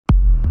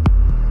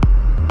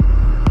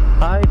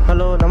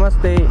Hello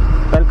ನಮಸ್ತೆ,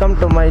 welcome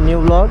to my new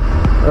vlog.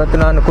 ಇವತ್ತು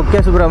ನಾನು ಕುಕ್ಕೆ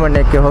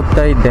ಸುಬ್ರಹ್ಮಣ್ಯಕ್ಕೆ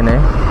ಹೋಗ್ತಾ ಇದ್ದೇನೆ.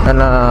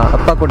 ನನ್ನ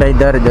ಅಪ್ಪ ಕೂಡ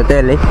ಇದ್ದಾರೆ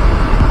ಜೊತೆಯಲ್ಲಿ.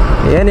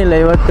 ಏನಿಲ್ಲ,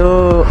 ಇವತ್ತು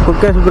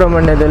ಕುಕ್ಕೆ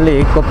ಸುಬ್ರಹ್ಮಣ್ಯದಲ್ಲಿ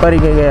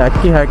ಕೊಪ್ಪರಿಗೆಗೆ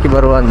ಅಕ್ಕಿ ಹಾಕಿ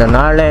ಬರುವಂತ.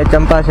 ನಾಳೆ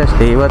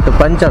ಚಂಪಾಷಷ್ಠಿ, ಇವತ್ತು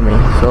ಪಂಚಮಿ.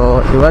 ಸೊ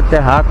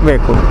ಇವತ್ತೇ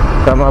ಹಾಕಬೇಕು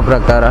ಕ್ರಮ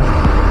ಪ್ರಕಾರ.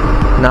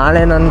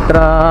 ನಾಳೆ ನಂತರ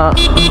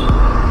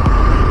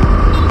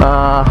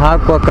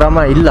ಹಾಕುವ ಕ್ರಮ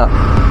ಇಲ್ಲ,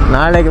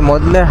 ನಾಳೆಗೆ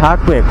ಮೊದಲೇ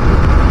ಹಾಕಬೇಕು.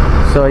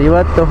 ಸೊ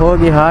ಇವತ್ತು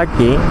ಹೋಗಿ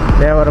ಹಾಕಿ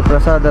ದೇವರ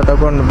ಪ್ರಸಾದ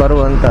ತಗೊಂಡು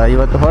ಬರುವಂತ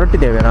ಇವತ್ತು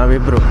ಹೊರಟಿದ್ದೇವೆ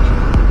ನಾವಿಬ್ಬರು.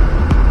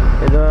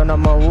 ಇದು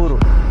ನಮ್ಮ ಊರು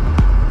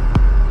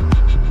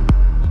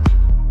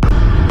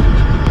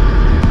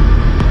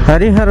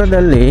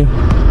ಹರಿಹರದಲ್ಲಿ.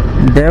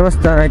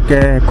 ದೇವಸ್ಥಾನಕ್ಕೆ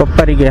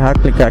ಕೊಪ್ಪರಿಗೆ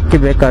ಹಾಕಲಿಕ್ಕೆ ಅಕ್ಕಿ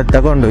ಬೇಕಾದ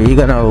ತಗೊಂಡು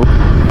ಈಗ ನಾವು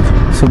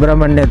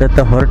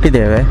ಸುಬ್ರಹ್ಮಣ್ಯದತ್ತ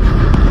ಹೊರಟಿದ್ದೇವೆ.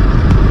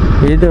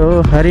 ಇದು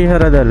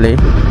ಹರಿಹರದಲ್ಲಿ.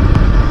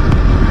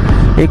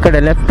 ಈ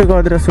ಕಡೆ ಲೆಫ್ಟ್ಗೆ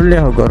ಹೋದರೆ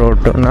ಸುಳ್ಯ ಹೋಗೋ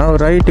ರೋಟು, ನಾವು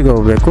ರೈಟ್ಗೆ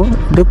ಹೋಗಬೇಕು.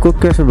 ಇದು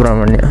ಕುಕ್ಕೆ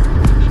ಸುಬ್ರಹ್ಮಣ್ಯ.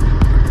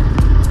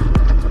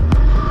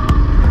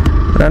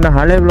 ನನ್ನ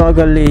ಹಳೆ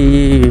ಬ್ಲಾಗಲ್ಲಿ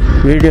ಈ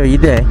ವಿಡಿಯೋ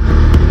ಇದೆ.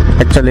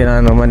 ಆ್ಯಕ್ಚುಲಿ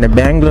ನಾನು ಮೊನ್ನೆ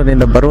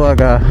ಬ್ಯಾಂಗ್ಳೂರಿಂದ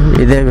ಬರುವಾಗ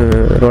ಇದೇ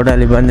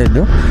ರೋಡಲ್ಲಿ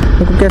ಬಂದಿದ್ದು.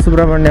 ಕುಕ್ಕೆ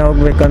ಸುಬ್ರಹ್ಮಣ್ಯ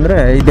ಹೋಗ್ಬೇಕಂದ್ರೆ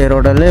ಇದೇ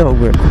ರೋಡಲ್ಲೇ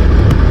ಹೋಗಬೇಕು.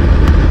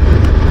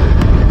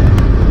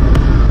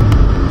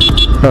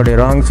 ನೋಡಿ,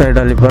 ರಾಂಗ್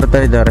ಸೈಡಲ್ಲಿ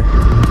ಬರ್ತಾ ಇದ್ದಾರೆ.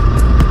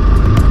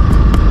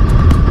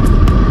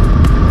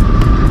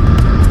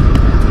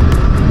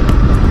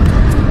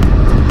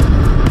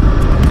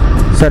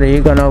 ಸರಿ,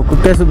 ಈಗ ನಾವು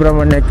ಕುಕ್ಕೆ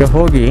ಸುಬ್ರಹ್ಮಣ್ಯಕ್ಕೆ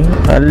ಹೋಗಿ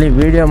ಅಲ್ಲಿ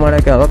ವಿಡಿಯೋ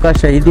ಮಾಡೋಕ್ಕೆ ಅವಕಾಶ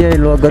ಇದೆಯಾ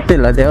ಇಲ್ವೋ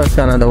ಗೊತ್ತಿಲ್ಲ.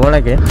 ದೇವಸ್ಥಾನದ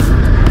ಒಳಗೆ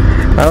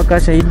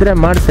ಅವಕಾಶ ಇದ್ದರೆ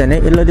ಮಾಡ್ತೇನೆ,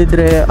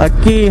 ಇಲ್ಲದಿದ್ದರೆ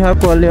ಅಕ್ಕಿ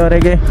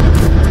ಹಾಕುವಲ್ಲಿವರೆಗೆ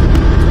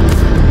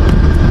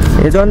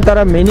ಇದೊಂಥರ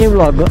ಮಿನಿ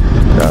ವ್ಲಾಗ್.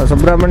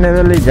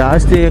 ಸುಬ್ರಹ್ಮಣ್ಯದಲ್ಲಿ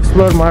ಜಾಸ್ತಿ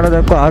ಎಕ್ಸ್ಪ್ಲೋರ್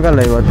ಮಾಡೋದಕ್ಕೂ ಆಗಲ್ಲ.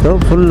 ಇವತ್ತು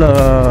ಫುಲ್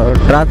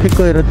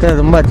ಟ್ರಾಫಿಕ್ಕು ಇರುತ್ತೆ,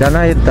 ತುಂಬ ಜನ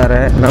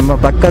ಇರ್ತಾರೆ. ನಮ್ಮ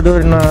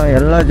ಪಕ್ಕದೂರಿನ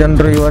ಎಲ್ಲ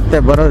ಜನರು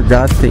ಇವತ್ತೇ ಬರೋದು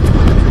ಜಾಸ್ತಿ.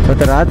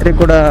 ಮತ್ತು ರಾತ್ರಿ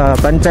ಕೂಡ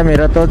ಪಂಚಮಿ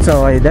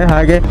ರಥೋತ್ಸವ ಇದೆ.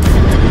 ಹಾಗೆ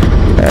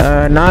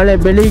ನಾಳೆ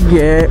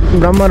ಬೆಳಿಗ್ಗೆ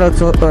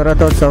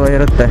ರಥೋತ್ಸವ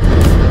ಇರುತ್ತೆ.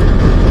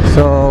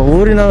 ಸೊ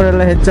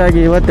ಊರಿನವರೆಲ್ಲ ಹೆಚ್ಚಾಗಿ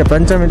ಇವತ್ತೇ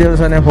ಪಂಚಮಿ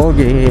ದಿವಸನೇ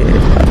ಹೋಗಿ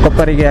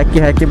ಕೊಪ್ಪರಿಗೆ ಅಕ್ಕಿ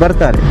ಹಾಕಿ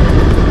ಬರ್ತಾರೆ.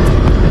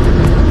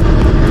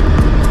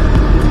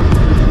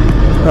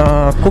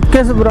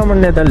 ಕುಕ್ಕೆ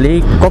ಸುಬ್ರಹ್ಮಣ್ಯದಲ್ಲಿ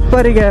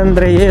ಕೊಪ್ಪರಿಗೆ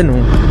ಅಂದರೆ ಏನು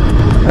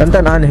ಅಂತ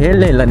ನಾನು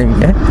ಹೇಳಲಿಲ್ಲ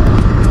ನಿಮಗೆ.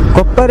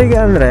 ಕೊಪ್ಪರಿಗೆ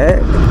ಅಂದರೆ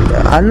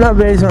ಅನ್ನ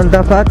ಬೇಯಿಸುವಂಥ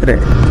ಪಾತ್ರೆ.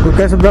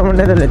 ಕುಕ್ಕೆ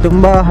ಸುಬ್ರಹ್ಮಣ್ಯದಲ್ಲಿ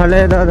ತುಂಬ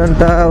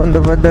ಹಳೆಯದಾದಂಥ ಒಂದು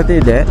ಪದ್ಧತಿ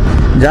ಇದೆ.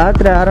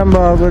 ಜಾತ್ರೆ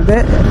ಆರಂಭವಾಗುವುದೇ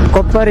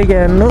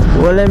ಕೊಪ್ಪರಿಗೆಯನ್ನು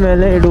ಒಲೆ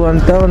ಮೇಲೆ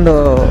ಇಡುವಂಥ ಒಂದು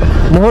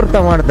ಮುಹೂರ್ತ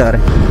ಮಾಡ್ತಾರೆ.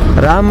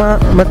 ರಾಮ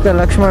ಮತ್ತು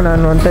ಲಕ್ಷ್ಮಣ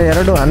ಅನ್ನುವಂಥ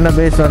ಎರಡು ಅನ್ನ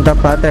ಬೇಯಿಸುವಂಥ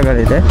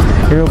ಪಾತ್ರೆಗಳಿದೆ.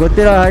 ನಿಮಗೆ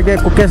ಗೊತ್ತಿರೋ ಹಾಗೆ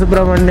ಕುಕ್ಕೆ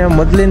ಸುಬ್ರಹ್ಮಣ್ಯ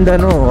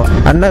ಮೊದಲಿಂದನೂ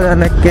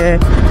ಅನ್ನದಾನಕ್ಕೆ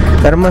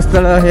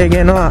ಧರ್ಮಸ್ಥಳ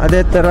ಹೇಗೇನೋ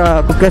ಅದೇ ಥರ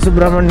ಕುಕ್ಕೆ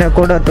ಸುಬ್ರಹ್ಮಣ್ಯ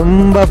ಕೂಡ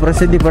ತುಂಬ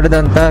ಪ್ರಸಿದ್ಧಿ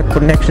ಪಡೆದಂಥ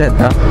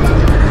ಪುಣ್ಯಕ್ಷೇತ್ರ.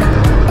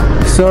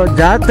 ಸೊ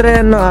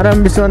ಜಾತ್ರೆಯನ್ನು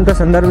ಆರಂಭಿಸುವಂಥ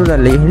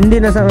ಸಂದರ್ಭದಲ್ಲಿ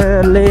ಹಿಂದಿನ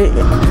ಸಮಯದಲ್ಲಿ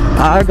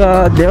ಆಗ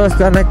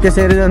ದೇವಸ್ಥಾನಕ್ಕೆ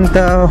ಸೇರಿದಂಥ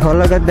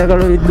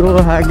ಹೊಲಗದ್ದೆಗಳು ಇದ್ದವು.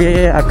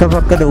 ಹಾಗೆಯೇ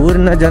ಅಕ್ಕಪಕ್ಕದ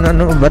ಊರಿನ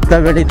ಜನನು ಭತ್ತ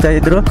ಬೆಳೀತಾ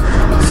ಇದ್ರು.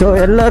 ಸೊ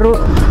ಎಲ್ಲರೂ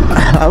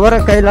ಅವರ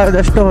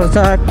ಕೈಲಾದಷ್ಟು ಹೊಸ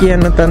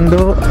ಅಕ್ಕಿಯನ್ನು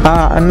ತಂದು ಆ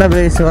ಅನ್ನ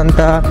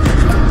ಬೇಯಿಸುವಂಥ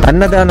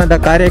ಅನ್ನದಾನದ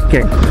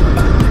ಕಾರ್ಯಕ್ಕೆ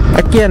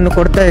ಅಕ್ಕಿಯನ್ನು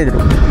ಕೊಡ್ತಾ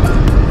ಇದ್ರು.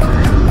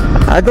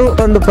 ಅದು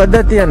ಒಂದು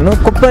ಪದ್ಧತಿಯನ್ನು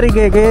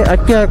ಕೊಪ್ಪರಿಗೆಗೆ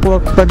ಅಕ್ಕಿ ಹಾಕುವ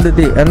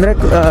ಪದ್ಧತಿ ಅಂದರೆ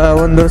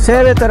ಒಂದು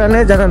ಸೇವೆ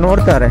ಥರನೇ ಜನ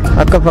ನೋಡ್ತಾರೆ.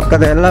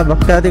 ಅಕ್ಕಪಕ್ಕದ ಎಲ್ಲ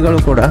ಭಕ್ತಾದಿಗಳು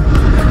ಕೂಡ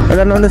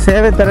ಅದನ್ನೊಂದು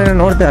ಸೇವೆ ಥರನೇ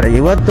ನೋಡ್ತಾರೆ.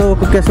 ಇವತ್ತು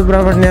ಕುಕ್ಕೆ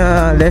ಸುಬ್ರಹ್ಮಣ್ಯ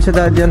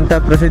ದೇಶದಾದ್ಯಂತ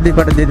ಪ್ರಸಿದ್ಧಿ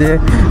ಪಡೆದಿದೆ,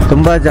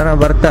 ತುಂಬ ಜನ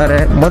ಬರ್ತಾರೆ.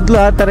 ಮೊದಲು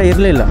ಆ ಥರ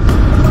ಇರಲಿಲ್ಲ.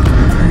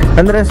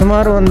 ಅಂದರೆ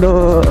ಸುಮಾರು ಒಂದು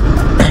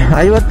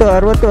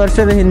 50-60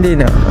 ವರ್ಷದ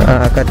ಹಿಂದಿನ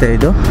ಕತೆ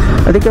ಇದು.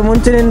 ಅದಕ್ಕೆ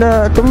ಮುಂಚಿನಿಂದ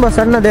ತುಂಬ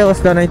ಸಣ್ಣ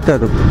ದೇವಸ್ಥಾನ ಇತ್ತು.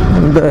 ಅದು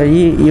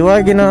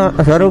ಇವಾಗಿನ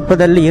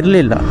ಸ್ವರೂಪದಲ್ಲಿ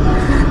ಇರಲಿಲ್ಲ.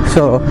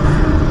 ಸೊ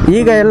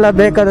ಈಗ ಎಲ್ಲ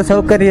ಬೇಕಾದ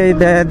ಸೌಕರ್ಯ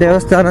ಇದೆ,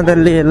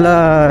 ದೇವಸ್ಥಾನದಲ್ಲಿ ಎಲ್ಲ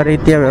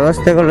ರೀತಿಯ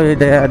ವ್ಯವಸ್ಥೆಗಳು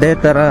ಇದೆ. ಅದೇ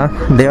ಥರ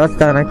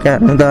ದೇವಸ್ಥಾನಕ್ಕೆ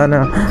ಅನುದಾನ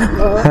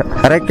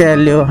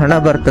ಹರಕೆಯಲ್ಲಿಯೂ ಹಣ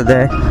ಬರ್ತದೆ.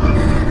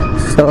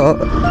 ಸೊ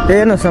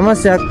ಏನು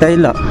ಸಮಸ್ಯೆ ಆಗ್ತಾ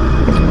ಇಲ್ಲ.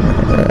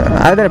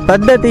 ಆದರೆ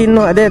ಪದ್ಧತಿ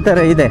ಇನ್ನೂ ಅದೇ ಥರ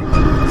ಇದೆ.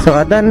 ಸೊ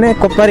ಅದನ್ನೇ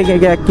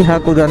ಕೊಪ್ಪರಿಗೆಗೆ ಅಕ್ಕಿ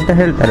ಹಾಕುವುದು ಅಂತ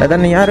ಹೇಳ್ತಾರೆ.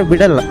 ಅದನ್ನು ಯಾರು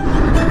ಬಿಡಲ್ಲ.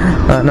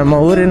 ನಮ್ಮ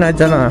ಊರಿನ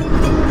ಜನ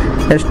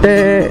ಎಷ್ಟೇ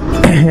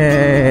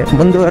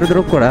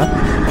ಮುಂದುವರೆದ್ರೂ ಕೂಡ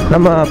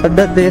ನಮ್ಮ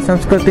ಪದ್ಧತಿ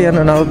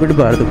ಸಂಸ್ಕೃತಿಯನ್ನು ನಾವು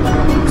ಬಿಡಬಾರ್ದು.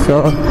 ಸೊ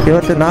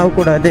ಇವತ್ತು ನಾವು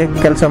ಕೂಡ ಅದೇ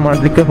ಕೆಲಸ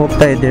ಮಾಡಲಿಕ್ಕೆ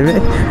ಹೋಗ್ತಾ ಇದ್ದೇವೆ.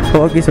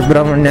 ಹೋಗಿ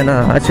ಸುಬ್ರಹ್ಮಣ್ಯನ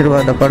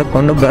ಆಶೀರ್ವಾದ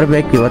ಪಡ್ಕೊಂಡು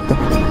ಬರಬೇಕು. ಇವತ್ತು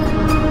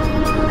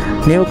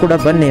ನೀವು ಕೂಡ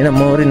ಬನ್ನಿ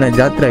ನಮ್ಮ ಊರಿನ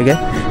ಜಾತ್ರೆಗೆ.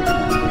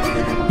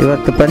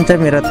 ಇವತ್ತು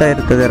ಪಂಚಮಿ ರಥ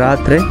ಇರ್ತದೆ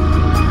ರಾತ್ರಿ.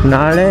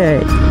 ನಾಳೆ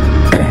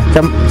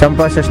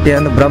ಚಂಪಾಷಷ್ಠಿ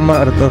ಅಂದ್ರೆ ಬ್ರಹ್ಮ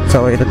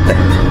ರಥೋತ್ಸವ ಇರುತ್ತೆ.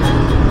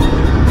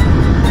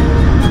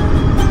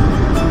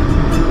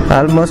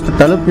 ಆಲ್ಮೋಸ್ಟ್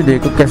ತಲುಪಿದ್ವಿ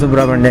ಕುಕ್ಕೆ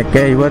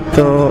ಸುಬ್ರಹ್ಮಣ್ಯಕ್ಕೆ.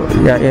 ಇವತ್ತು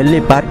ಎಲ್ಲಿ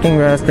ಪಾರ್ಕಿಂಗ್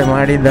ವ್ಯವಸ್ಥೆ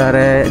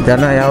ಮಾಡಿದ್ದಾರೆ,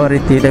 ಜನ ಯಾವ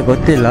ರೀತಿ ಇದೆ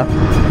ಗೊತ್ತಿಲ್ಲ.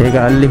 ಈಗ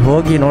ಅಲ್ಲಿ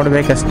ಹೋಗಿ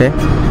ನೋಡಬೇಕಷ್ಟೇ.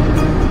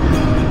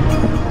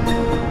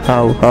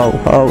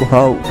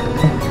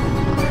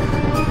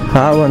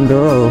 ಹಾವೊಂದು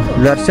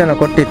ದರ್ಶನ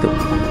ಕೊಟ್ಟಿತ್ತು.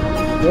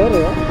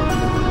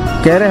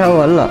 ಕೆರೆ ಹಾವು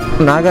ಅಲ್ಲ,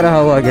 ನಾಗರ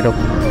ಹಾವು ಆಗಿರೋ.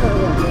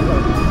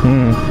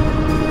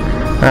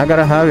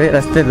 ನಾಗರ ಹಾವೇ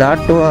ರಸ್ತೆ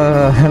ದಾಟುವ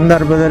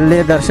ಸಂದರ್ಭದಲ್ಲಿ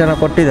ದರ್ಶನ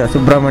ಕೊಟ್ಟಿದ್ದ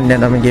ಸುಬ್ರಹ್ಮಣ್ಯ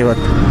ನಮಗೆ.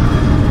 ಇವತ್ತು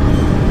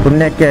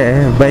ಪುಣ್ಯಕ್ಕೆ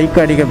ಬೈಕ್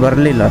ಅಡಿಗೆ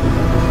ಬರಲಿಲ್ಲ,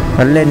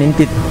 ಅಲ್ಲೇ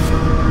ನಿಂತಿತ್ತು.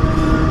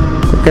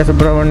 ಕುಕ್ಕೆ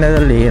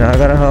ಸುಬ್ರಹ್ಮಣ್ಯದಲ್ಲಿ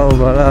ನಾಗರ ಹಾವು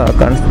ಭಾಳ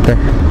ಕಾಣಿಸುತ್ತೆ.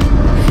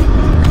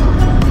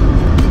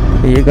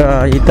 ಈಗ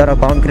ಈ ಥರ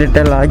ಕಾಂಕ್ರೀಟ್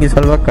ಎಲ್ಲ ಆಗಿ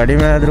ಸ್ವಲ್ಪ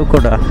ಕಡಿಮೆ ಆದರೂ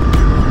ಕೂಡ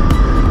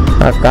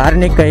ಆ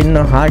ಕಾರ್ಣಿಕ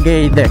ಇನ್ನು ಹಾಗೇ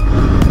ಇದೆ.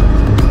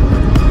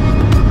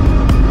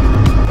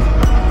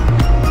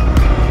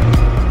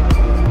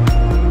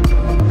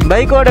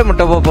 ಬೈಕ್ ಓಡೆ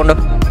ಮುಟ್ಟ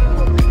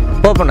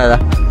ಪೋಪುಂಡದ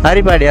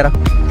ಹರಿಪಾಡಿಯಾರ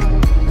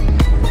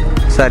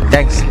ಸರ್,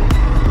 ಥ್ಯಾಂಕ್ಸ್.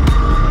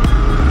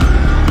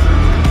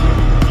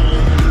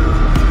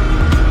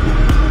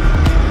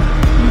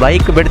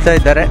 ಬೈಕ್ ಬಿಡ್ತಾ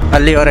ಇದ್ದಾರೆ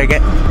ಅಲ್ಲಿವರೆಗೆ.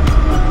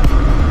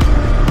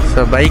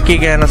 ಸೊ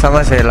ಬೈಕಿಗೆ ಏನೂ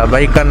ಸಮಸ್ಯೆ ಇಲ್ಲ,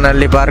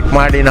 ಬೈಕನ್ನಲ್ಲಿ ಪಾರ್ಕ್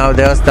ಮಾಡಿ ನಾವು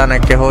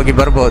ದೇವಸ್ಥಾನಕ್ಕೆ ಹೋಗಿ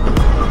ಬರ್ಬೋದು.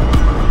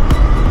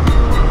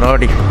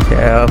 ನೋಡಿ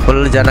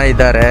ಫುಲ್ ಜನ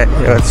ಇದ್ದಾರೆ.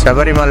 ಇವತ್ತು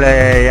ಶಬರಿಮಲೆ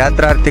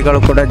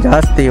ಯಾತ್ರಾರ್ಥಿಗಳು ಕೂಡ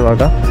ಜಾಸ್ತಿ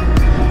ಇವಾಗ.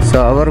 ಸೊ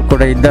ಅವರು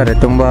ಕೂಡ ಇದ್ದಾರೆ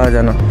ತುಂಬ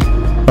ಜನ.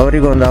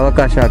 ಅವರಿಗೊಂದು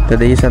ಅವಕಾಶ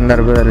ಆಗ್ತದೆ ಈ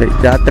ಸಂದರ್ಭದಲ್ಲಿ,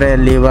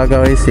 ಜಾತ್ರೆಯಲ್ಲಿ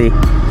ಭಾಗವಹಿಸಿ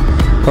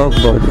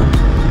ಹೋಗ್ಬೋದು.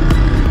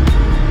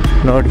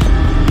 ನೋಡಿ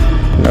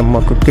ನಮ್ಮ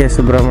ಕುಕ್ಕೆ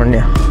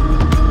ಸುಬ್ರಹ್ಮಣ್ಯ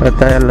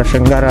ರಥ ಎಲ್ಲ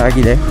ಶೃಂಗಾರ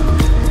ಆಗಿದೆ.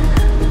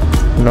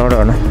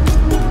 ನೋಡೋಣ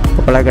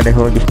ಒಳಗಡೆ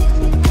ಹೋಗಿ.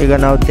 ಈಗ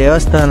ನಾವು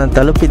ದೇವಸ್ಥಾನ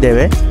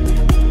ತಲುಪಿದ್ದೇವೆ.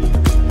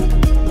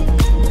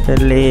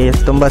 ಇಲ್ಲಿ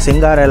ತುಂಬ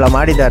ಸಿಂಗಾರ ಎಲ್ಲ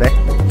ಮಾಡಿದ್ದಾರೆ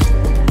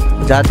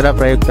ಜಾತ್ರಾ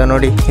ಪ್ರಯುಕ್ತ.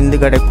 ನೋಡಿ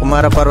ಹಿಂದುಗಡೆ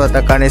ಕುಮಾರ ಪರ್ವತ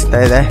ಕಾಣಿಸ್ತಾ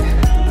ಇದೆ.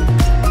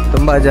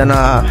 ತುಂಬ ಜನ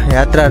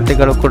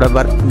ಯಾತ್ರಾರ್ಥಿಗಳು ಕೂಡ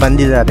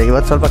ಬಂದಿದ್ದಾರೆ.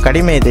 ಇವತ್ತು ಸ್ವಲ್ಪ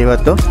ಕಡಿಮೆ ಇದೆ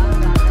ಇವತ್ತು,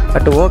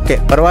 ಬಟ್ ಓಕೆ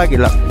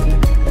ಪರವಾಗಿಲ್ಲ,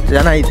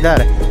 ಜನ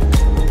ಇದ್ದಾರೆ.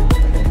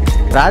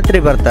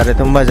 ರಾತ್ರಿ ಬರ್ತಾರೆ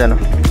ತುಂಬ ಜನ.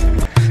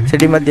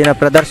 ಸಿಡಿಮದ್ದಿನ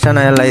ಪ್ರದರ್ಶನ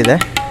ಎಲ್ಲ ಇದೆ.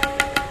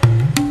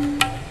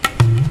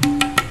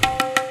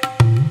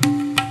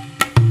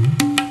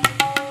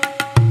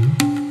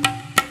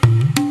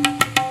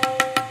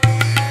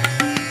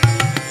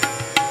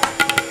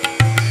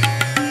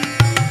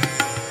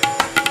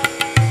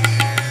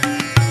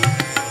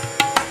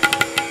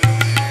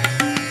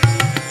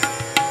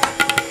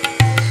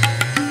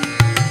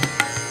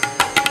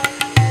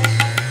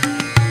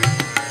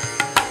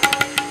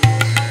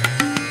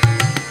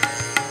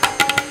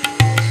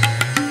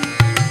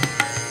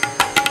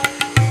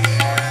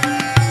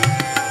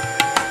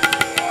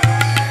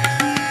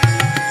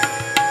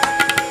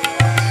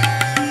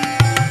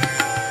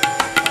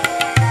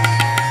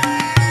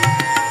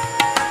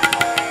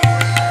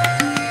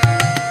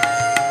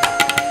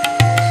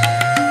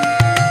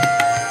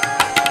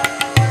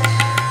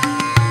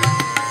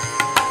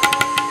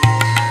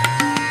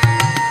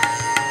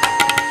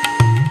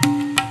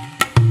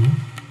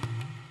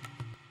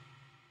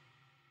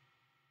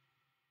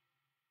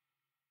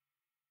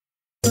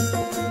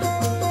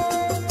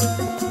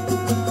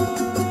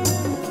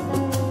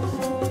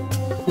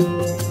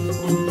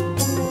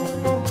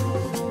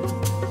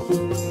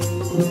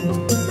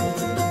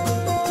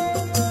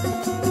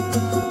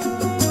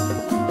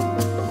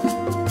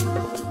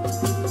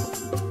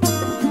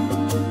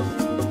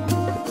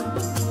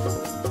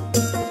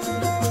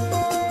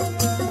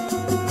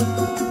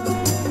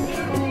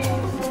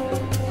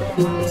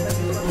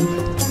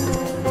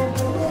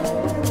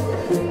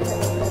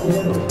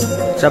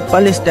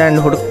 ಚಪ್ಪಲಿ ಸ್ಟ್ಯಾಂಡ್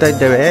ಹುಡುಕ್ತಾ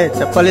ಇದ್ದೇವೆ.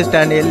 ಚಪ್ಪಲಿ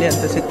ಸ್ಟ್ಯಾಂಡ್ ಎಲ್ಲಿ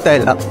ಅಂತ ಸಿಗ್ತಾ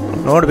ಇಲ್ಲ,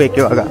 ನೋಡ್ಬೇಕು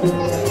ಇವಾಗ.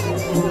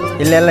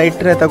 ಇಲ್ಲೆಲ್ಲ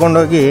ಇಟ್ಟರೆ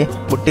ತಗೊಂಡೋಗಿ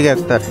ಬುಟ್ಟಿಗೆ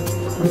ಹಾಕ್ತಾರೆ.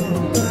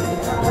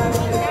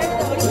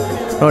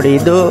 ನೋಡಿ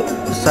ಇದು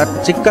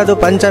ಚಿಕ್ಕದು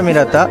ಪಂಚಮಿ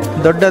ರಥ,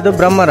 ದೊಡ್ಡದು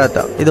ಬ್ರಹ್ಮರಥ.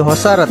 ಇದು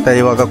ಹೊಸ ರಥ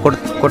ಇವಾಗ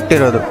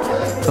ಕೊಟ್ಟಿರೋದು.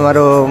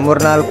 ಸುಮಾರು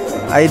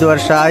 3-4-5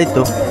 ವರ್ಷ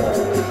ಆಯಿತು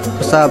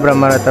ಹೊಸ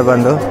ಬ್ರಹ್ಮರಥ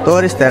ಬಂದು.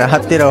 ತೋರಿಸ್ತೇನೆ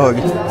ಹತ್ತಿರ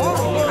ಹೋಗಿ.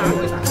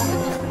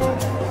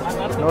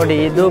 ನೋಡಿ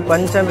ಇದು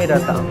ಪಂಚಮಿ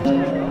ರಥ,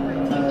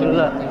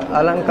 ಫುಲ್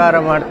ಅಲಂಕಾರ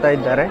ಮಾಡ್ತಾ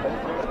ಇದ್ದಾರೆ.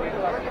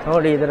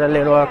 ನೋಡಿ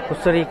ಇದರಲ್ಲಿರುವ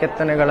ಕುಸುರಿ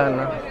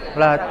ಕೆತ್ತನೆಗಳನ್ನು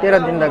ಬಹಳ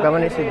ಹತ್ತಿರದಿಂದ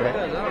ಗಮನಿಸಿದರೆ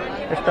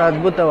ಎಷ್ಟು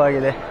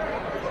ಅದ್ಭುತವಾಗಿದೆ.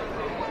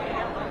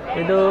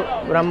 ಇದು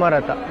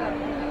ಬ್ರಹ್ಮರಥ,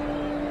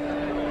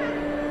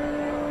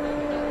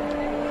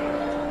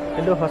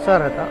 ಇದು ಹೊಸ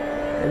ರಥ.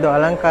 ಇದು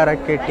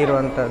ಅಲಂಕಾರಕ್ಕೆ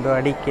ಇಟ್ಟಿರುವಂಥದ್ದು,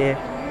 ಅಡಿಕೆ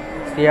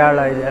ಸಿಯಾಳ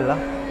ಇದೆಲ್ಲ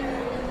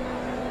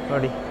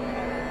ನೋಡಿ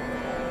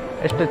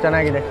ಎಷ್ಟು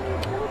ಚೆನ್ನಾಗಿದೆ.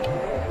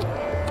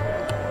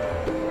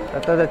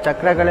 ರಥದ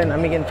ಚಕ್ರಗಳೇ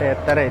ನಮಗಿಂತ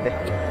ಎತ್ತರ ಇದೆ.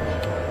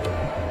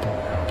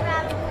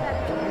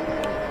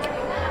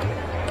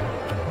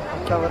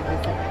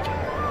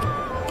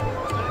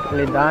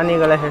 ಇಲ್ಲಿ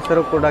ದಾನಿಗಳ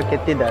ಹೆಸರು ಕೂಡ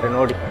ಕೆತ್ತಿದ್ದಾರೆ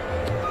ನೋಡಿ.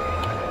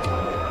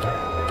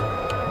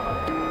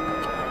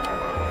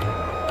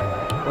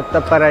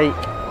 ಮುತ್ತಪ್ಪರೈ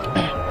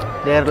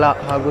ದೇರ್ಲಾ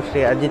ಹಾಗೂ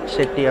ಶ್ರೀ ಅಜಿತ್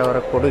ಶೆಟ್ಟಿ ಅವರ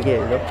ಕೊಡುಗೆ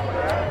ಇದು.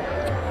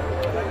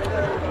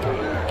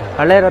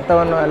 ಹಳೆ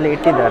ರಥವನ್ನು ಅಲ್ಲಿ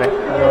ಇಟ್ಟಿದ್ದಾರೆ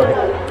ನೋಡಿ,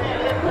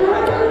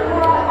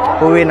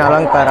 ಹೂವಿನ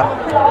ಅಲಂಕಾರ.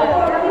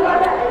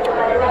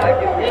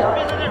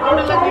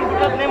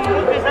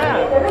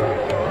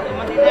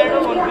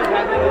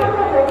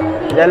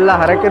 ಇದೆಲ್ಲ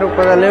ಹರಕೆ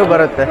ರೂಪದಲ್ಲಿಯೂ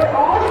ಬರುತ್ತೆ.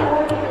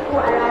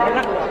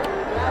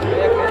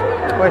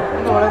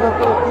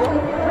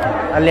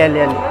 ಅಲ್ಲಿ ಅಲ್ಲಿ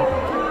ಅಲ್ಲಿ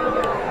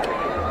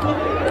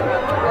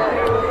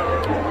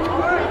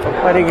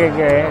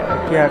ಕೊಪ್ಪರಿಗೆಗೆ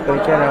ಅಕ್ಕಿ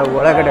ಹಾಕಲಿಕ್ಕೆ ನಾವು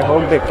ಒಳಗಡೆ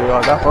ಹೋಗಬೇಕು.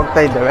 ಇವಾಗ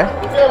ಹೋಗ್ತಾ ಇದ್ದೇವೆ,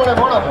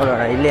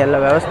 ನೋಡೋಣ. ಇಲ್ಲಿ ಎಲ್ಲ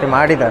ವ್ಯವಸ್ಥೆ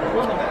ಮಾಡಿದ್ದಾರೆ.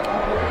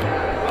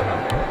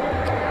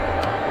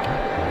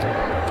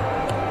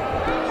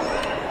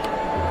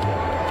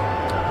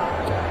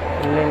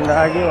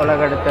 ಇಲ್ಲಿಂದಾಗಿ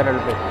ಒಳಗಡೆ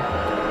ತೆರಳಬೇಕು.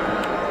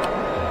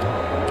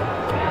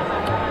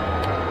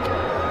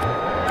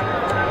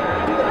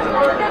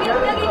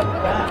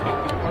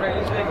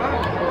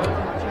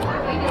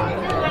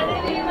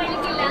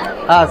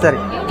 ಹಾಂ ಸರಿ,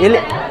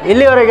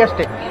 ಇಲ್ಲಿವರೆಗೆ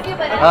ಅಷ್ಟೇ.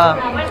 ಹಾಂ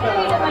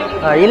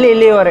ಹಾಂ,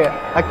 ಇಲ್ಲಿವರೆಗೆ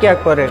ಅಕ್ಕಿ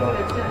ಹಾಕೋವರೆಗೆ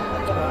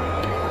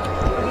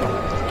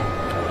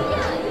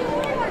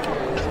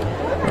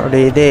ನೋಡಿ.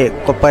 ಇದೇ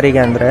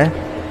ಕೊಪ್ಪರಿಗೆ ಅಂದರೆ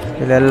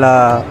ಇಲ್ಲೆಲ್ಲ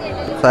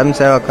ಸ್ವಯಂ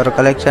ಸೇವಕರು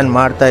ಕಲೆಕ್ಷನ್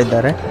ಮಾಡ್ತಾ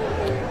ಇದ್ದಾರೆ.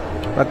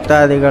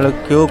 ಭಕ್ತಾದಿಗಳು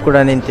ಕ್ಯೂ ಕೂಡ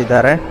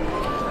ನಿಂತಿದ್ದಾರೆ.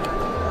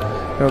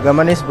 ನೀವು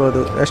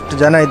ಗಮನಿಸ್ಬೋದು ಎಷ್ಟು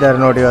ಜನ ಇದ್ದಾರೆ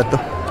ನೋಡಿ. ಇವತ್ತು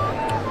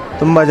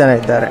ತುಂಬ ಜನ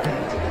ಇದ್ದಾರೆ.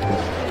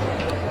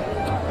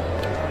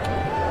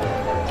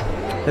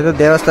 ಇದು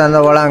ದೇವಸ್ಥಾನದ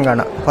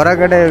ಒಳಾಂಗಣ.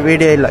 ಹೊರಗಡೆ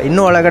ವಿಡಿಯೋ ಇಲ್ಲ,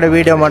 ಇನ್ನೂ ಒಳಗಡೆ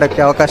ವಿಡಿಯೋ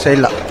ಮಾಡೋಕ್ಕೆ ಅವಕಾಶ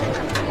ಇಲ್ಲ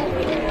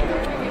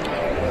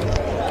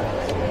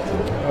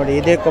ನೋಡಿ.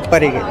 ಇದೇ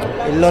ಕೊಪ್ಪರಿಗೆ,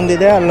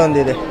 ಇಲ್ಲೊಂದಿದೆ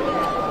ಅಲ್ಲೊಂದಿದೆ,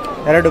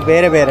 ಎರಡು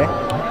ಬೇರೆ ಬೇರೆ.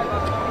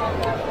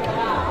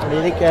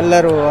 ಇದಕ್ಕೆ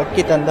ಎಲ್ಲರೂ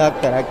ಅಕ್ಕಿ ತಂದು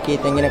ಹಾಕ್ತಾರೆ. ಅಕ್ಕಿ,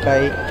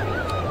 ತೆಂಗಿನಕಾಯಿ.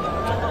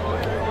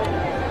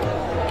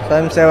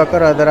 ಸ್ವಯಂ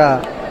ಸೇವಕರು ಅದರ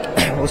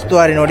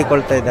ಉಸ್ತುವಾರಿ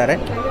ನೋಡಿಕೊಳ್ತಾ ಇದ್ದಾರೆ.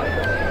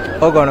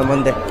 ಹೋಗೋಣ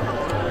ಮುಂದೆ.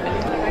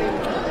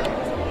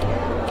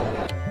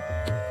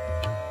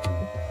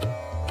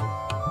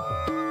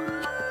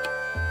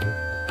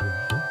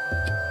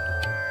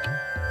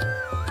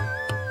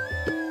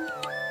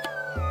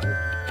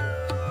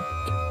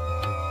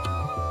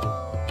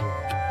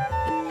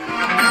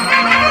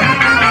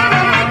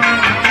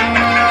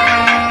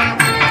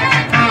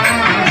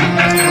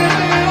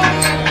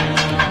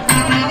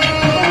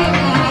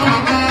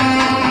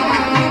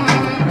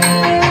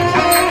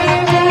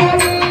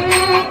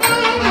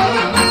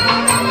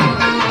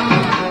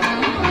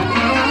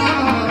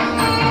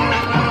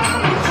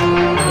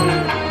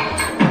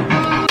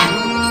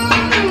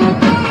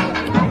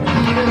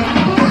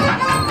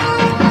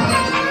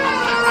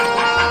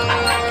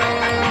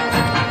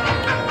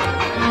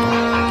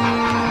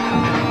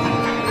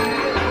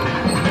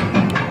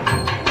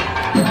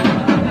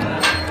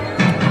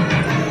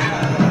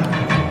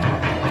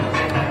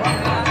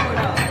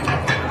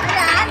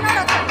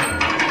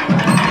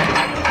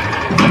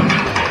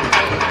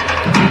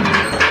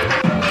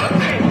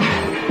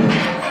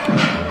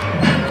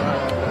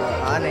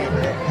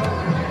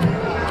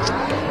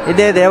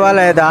 ಇದೇ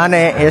ದೇವಾಲಯದ ಆನೆ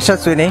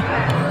ಯಶಸ್ವಿನಿ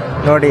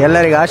ನೋಡಿ,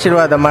 ಎಲ್ಲರಿಗೂ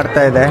ಆಶೀರ್ವಾದ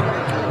ಮಾಡ್ತಾ ಇದೆ.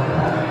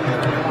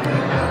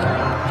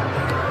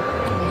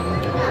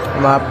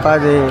 ನಮ್ಮ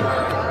ಅಪ್ಪಾಜಿ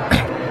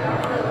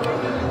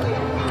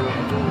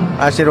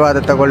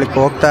ಆಶೀರ್ವಾದ ತಗೊಳ್ಳಿಕ್ಕೆ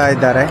ಹೋಗ್ತಾ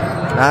ಇದ್ದಾರೆ.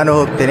 ನಾನು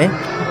ಹೋಗ್ತೀನಿ.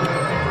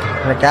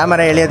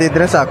 ಕ್ಯಾಮರಾ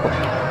ಎಳೆಯದಿದ್ದರೆ ಸಾಕು.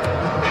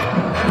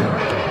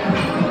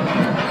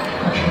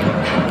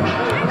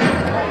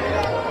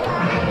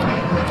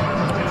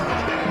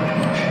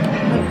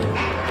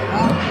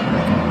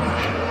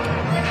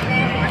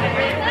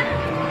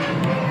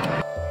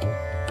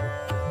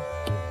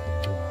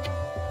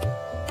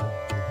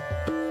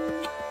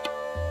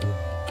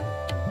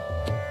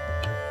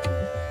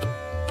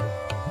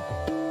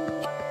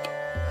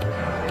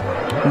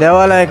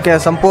 ದೇವಾಲಯಕ್ಕೆ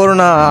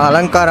ಸಂಪೂರ್ಣ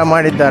ಅಲಂಕಾರ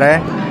ಮಾಡಿದ್ದಾರೆ.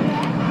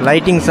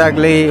 ಲೈಟಿಂಗ್ಸ್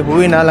ಆಗಲಿ,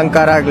 ಹೂವಿನ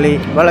ಅಲಂಕಾರ ಆಗಲಿ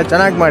ಭಾಳ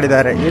ಚೆನ್ನಾಗಿ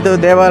ಮಾಡಿದ್ದಾರೆ. ಇದು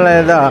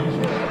ದೇವಾಲಯದ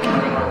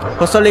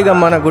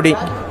ಹೊಸಲಿಗಮ್ಮನ ಗುಡಿ.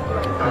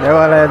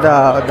 ದೇವಾಲಯದ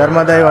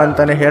ಧರ್ಮದೈವ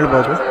ಅಂತಲೇ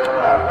ಹೇಳ್ಬೋದು.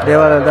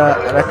 ದೇವಾಲಯದ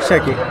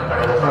ರಕ್ಷಕಿ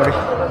ನೋಡಿ,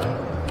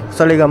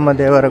 ಹೊಸಲಿಗಮ್ಮ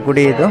ದೇವರ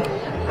ಗುಡಿ ಇದು.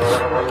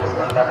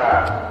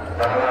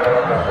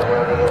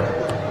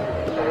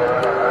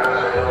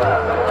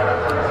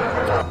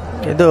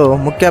 ಇದು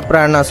ಮುಖ್ಯ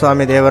ಪ್ರಾಣ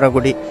ಸ್ವಾಮಿ ದೇವರ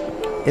ಗುಡಿ.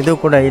 ಇದು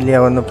ಕೂಡ ಇಲ್ಲಿಯ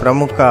ಒಂದು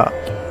ಪ್ರಮುಖವಾದಂತಹ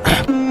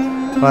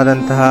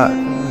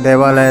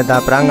ದೇವಾಲಯದ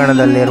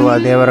ಪ್ರಾಂಗಣದಲ್ಲಿರುವ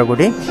ದೇವರ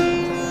ಗುಡಿ.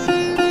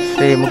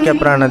 ಶ್ರೀ ಮುಖ್ಯ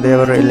ಪ್ರಾಣ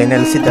ದೇವರು ಇಲ್ಲಿ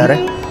ನೆಲೆಸಿದ್ದಾರೆ.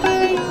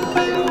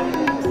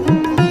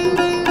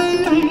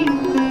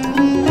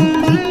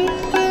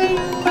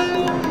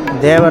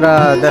 ದೇವರ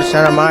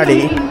ದರ್ಶನ ಮಾಡಿ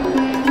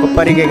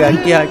ಕೊಪ್ಪರಿಗೆಗೆ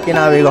ಅಕ್ಕಿ ಹಾಕಿ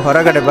ನಾವೀಗ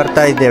ಹೊರಗಡೆ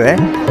ಬರ್ತಾ ಇದ್ದೇವೆ.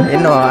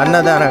 ಇನ್ನು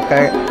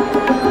ಅನ್ನದಾನಕ್ಕೆ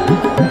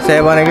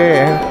ಸೇವನೆಗೆ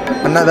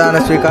ಅನ್ನದಾನ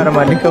ಸ್ವೀಕಾರ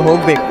ಮಾಡಲಿಕ್ಕೆ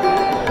ಹೋಗಬೇಕು.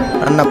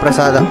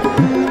 ಅನ್ನಪ್ರಸಾದ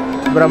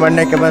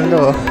ಸುಬ್ರಹ್ಮಣ್ಯಕ್ಕೆ ಬಂದು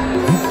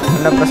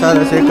ಅನ್ನಪ್ರಸಾದ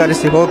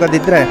ಸ್ವೀಕರಿಸಿ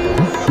ಹೋಗದಿದ್ದರೆ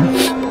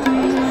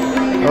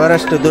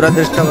ಅವರಷ್ಟು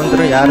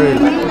ದುರದೃಷ್ಟವಂತರು ಯಾರೂ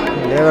ಇಲ್ಲ.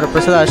 ದೇವರ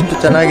ಪ್ರಸಾದ ಅಷ್ಟು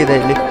ಚೆನ್ನಾಗಿದೆ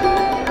ಇಲ್ಲಿ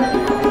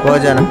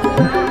ಭೋಜನ.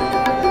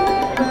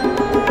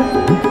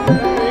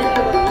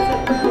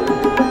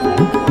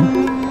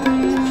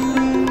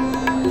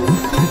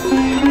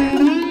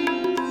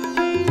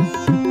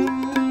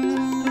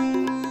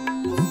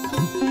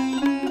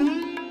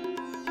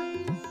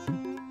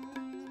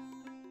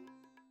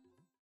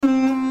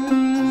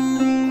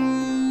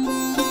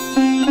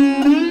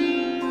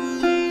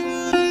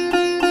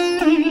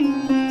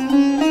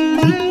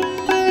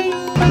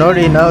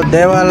 ನೋಡಿ, ನಾವು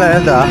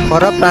ದೇವಾಲಯದ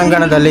ಹೊರ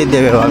ಪ್ರಾಂಗಣದಲ್ಲಿ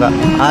ಇದ್ದೇವೆ. ಇವಾಗ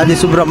ಆದಿ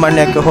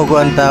ಸುಬ್ರಹ್ಮಣ್ಯಕ್ಕೆ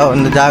ಹೋಗುವಂಥ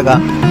ಒಂದು ಜಾಗ.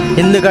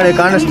 ಹಿಂದುಗಡೆ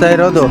ಕಾಣಿಸ್ತಾ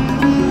ಇರೋದು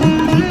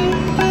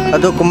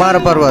ಅದು ಕುಮಾರ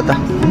ಪರ್ವತ.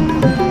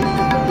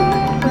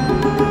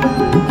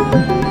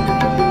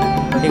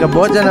 ಈಗ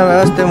ಭೋಜನ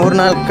ವ್ಯವಸ್ಥೆ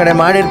 3-4 ಕಡೆ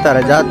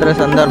ಮಾಡಿರ್ತಾರೆ ಜಾತ್ರೆ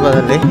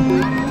ಸಂದರ್ಭದಲ್ಲಿ.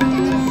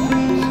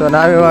 ಸೊ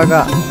ನಾವಿವಾಗ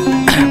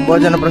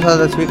ಭೋಜನ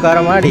ಪ್ರಸಾದ ಸ್ವೀಕಾರ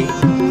ಮಾಡಿ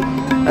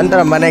ನಂತರ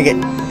ಮನೆಗೆ.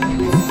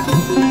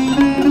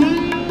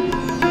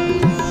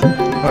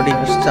 ನೋಡಿ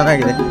ಎಷ್ಟು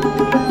ಚೆನ್ನಾಗಿದೆ.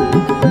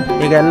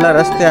 ಈಗ ಎಲ್ಲ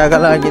ರಸ್ತೆ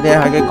ಅಗಲ ಆಗಿದೆ,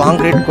 ಹಾಗೆ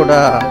ಕಾಂಕ್ರೀಟ್ ಕೂಡ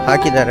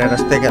ಹಾಕಿದ್ದಾರೆ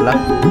ರಸ್ತೆಗೆಲ್ಲ.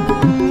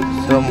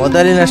 ಸೊ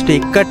ಮೊದಲಿನಷ್ಟು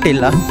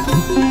ಇಕ್ಕಟ್ಟಿಲ್ಲ.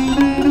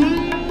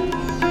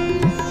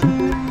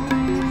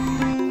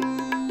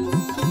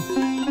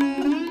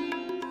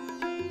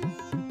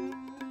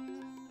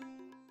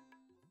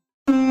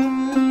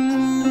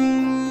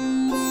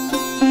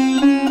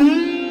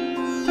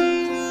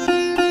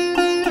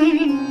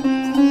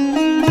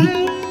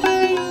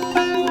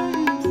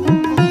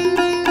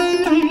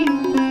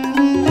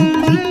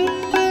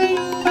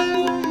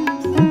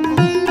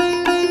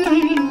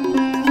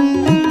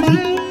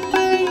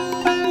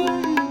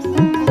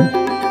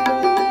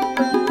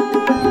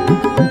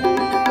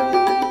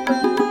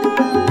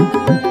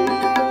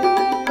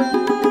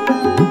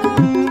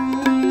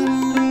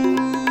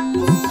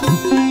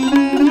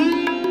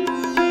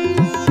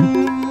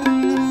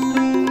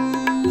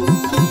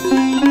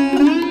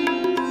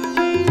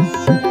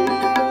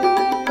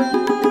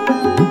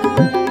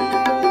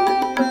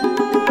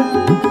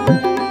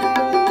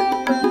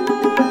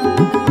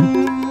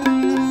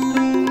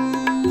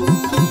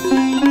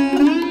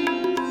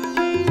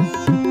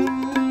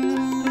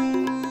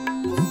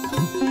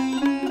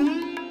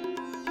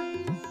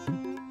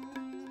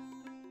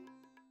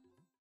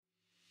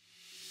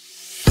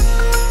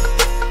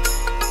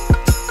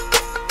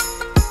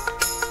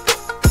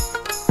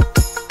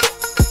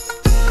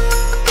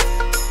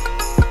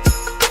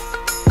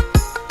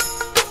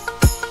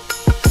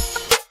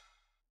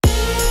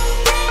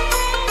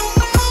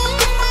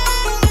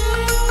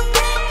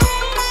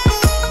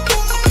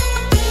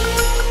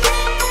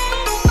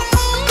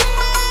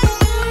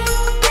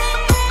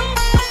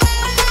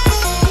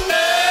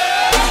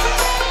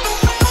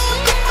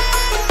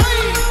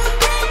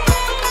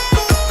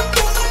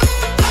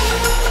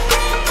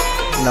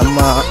 ನಮ್ಮ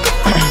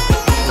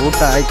ಊಟ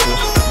ಆಯಿತು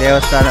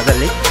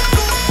ದೇವಸ್ಥಾನದಲ್ಲಿ.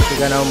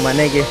 ಈಗ ನಾವು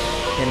ಮನೆಗೆ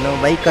ಇನ್ನು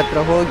ಬೈಕ್ ಹತ್ರ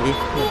ಹೋಗಿ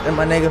ಮತ್ತೆ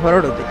ಮನೆಗೆ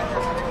ಹೊರಡೋದು.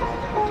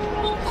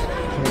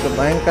 ಈಗ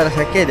ಭಯಂಕರ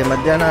ಸೆಕೆ ಇದೆ,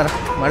 ಮಧ್ಯಾಹ್ನ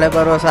ಮಳೆ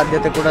ಬರುವ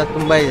ಸಾಧ್ಯತೆ ಕೂಡ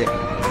ತುಂಬ ಇದೆ.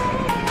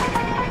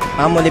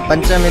 ಮಾಮೂಲಿ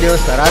ಪಂಚಮಿ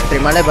ದಿವಸ ರಾತ್ರಿ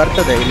ಮಳೆ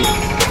ಬರ್ತದೆ, ಇಲ್ಲಿ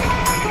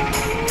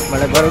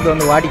ಮಳೆ ಬರೋದು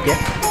ಒಂದು ವಾಡಿಕೆ.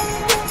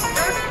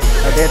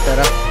 ಅದೇ ಥರ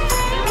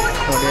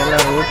ನೋಡಿ,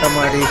 ಎಲ್ಲರೂ ಊಟ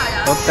ಮಾಡಿ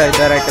ಹೋಗ್ತಾ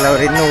ಇದ್ದಾರೆ,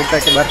 ಕೆಲವರು ಇನ್ನೂ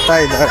ಊಟಕ್ಕೆ ಬರ್ತಾ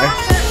ಇದ್ದಾರೆ.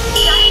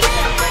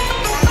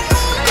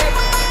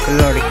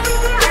 ಇಲ್ಲಿ ನೋಡಿ,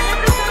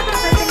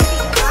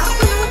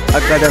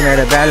 ಹಗ್ಗದ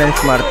ಮೇಲೆ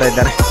ಬ್ಯಾಲೆನ್ಸ್ ಮಾಡ್ತಾ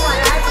ಇದ್ದಾರೆ.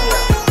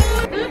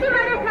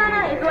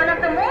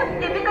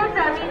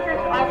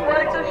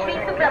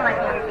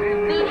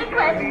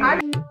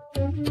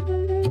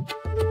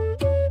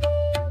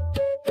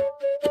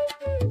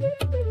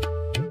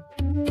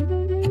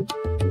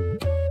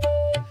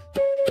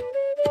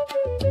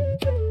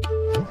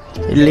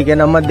 ಇಲ್ಲಿಗೆ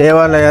ನಮ್ಮ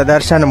ದೇವಾಲಯ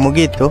ದರ್ಶನ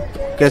ಮುಗಿಯಿತು,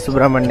 ಕುಕ್ಕೆ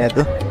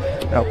ಸುಬ್ರಹ್ಮಣ್ಯದ್ದು.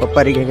 ನಾವು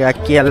ಕೊಪ್ಪರಿಗೆಗೆ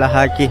ಅಕ್ಕಿ ಎಲ್ಲ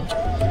ಹಾಕಿ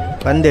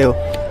ಬಂದೆವು,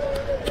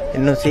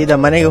 ಇನ್ನು ಸೀದಾ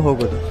ಮನೆಗೆ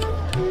ಹೋಗೋದು.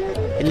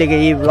 ಇಲ್ಲಿಗೆ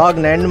ಈ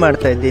ವ್ಲಾಗ್ನ ಎಂಡ್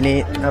ಮಾಡ್ತಾ ಇದ್ದೀನಿ.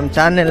 ನಮ್ಮ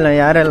ಚಾನೆಲ್ನ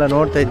ಯಾರೆಲ್ಲ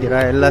ನೋಡ್ತಾ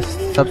ಇದ್ದೀರಾ ಎಲ್ಲ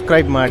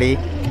ಸಬ್ಸ್ಕ್ರೈಬ್ ಮಾಡಿ,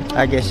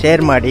 ಹಾಗೆ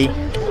ಶೇರ್ ಮಾಡಿ,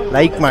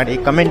 ಲೈಕ್ ಮಾಡಿ,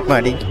 ಕಮೆಂಟ್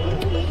ಮಾಡಿ.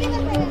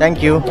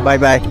 Thank you,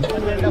 bye bye.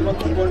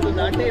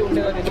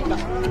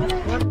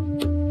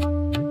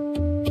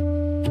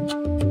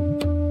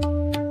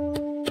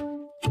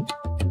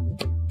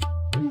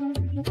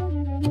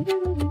 Thank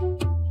you.